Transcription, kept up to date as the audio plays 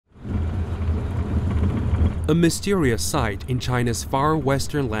A mysterious sight in China's far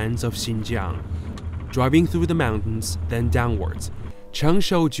western lands of Xinjiang. Driving through the mountains, then downwards, Cheng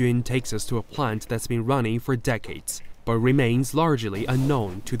Shoujun takes us to a plant that's been running for decades, but remains largely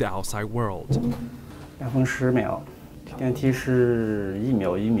unknown to the outside world. 2分10秒，电梯是1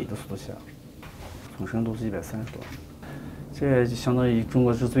秒1米的速度下，总深度是130多，这就相当于中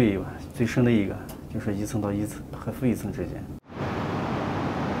国是最深的一个，就是1层到1层和负1层之间。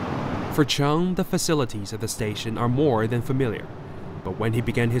 For Cheng, the facilities at the station are more than familiar. But when he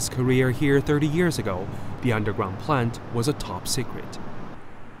began his career here 30 years ago, the underground plant was a top secret.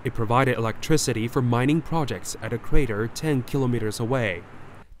 It provided electricity for mining projects at a crater 10 kilometers away.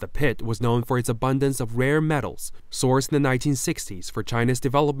 The pit was known for its abundance of rare metals, sourced in the 1960s for China's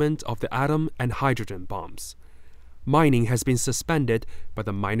development of the atom and hydrogen bombs. Mining has been suspended, but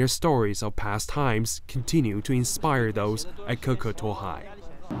the miner stories of past times continue to inspire those at Keketuohai.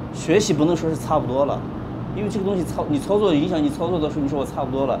 学习不能说是差不多了，因为这个东西你操作影响你操作的时候，你说我差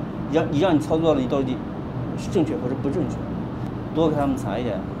不多了，让你操作了，你到底是正确或者不正确？多给他们查一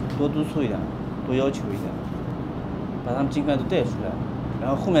点，多督促一点，多要求一点，把他们尽快都带出来，然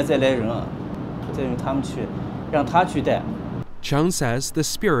后后面再来人啊，再用他们去，让他去带。Cheng says the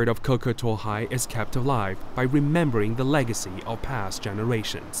spirit of Keketuohai is kept alive by remembering the legacy of past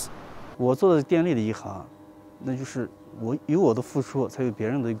generations. 我做的电力的一行，那就是我有我的付出，才有别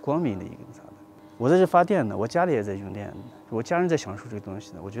人的光明的一个啥的。我在这发电呢，我家里也在用电，我家人在享受这个东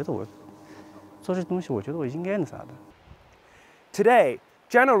西呢。我觉得我做这东西，我觉得我应该那啥的。Today,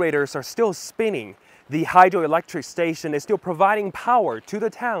 generators are still spinning. The hydroelectric station is still providing power to the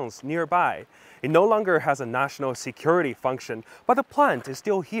towns nearby. It no longer has a national security function, but the plant is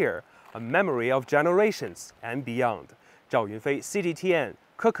still here, a memory of generations and beyond. Zhao Yunfei, CGTN,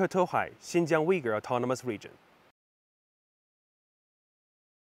 Keketuohai, Xinjiang Uyghur Autonomous Region.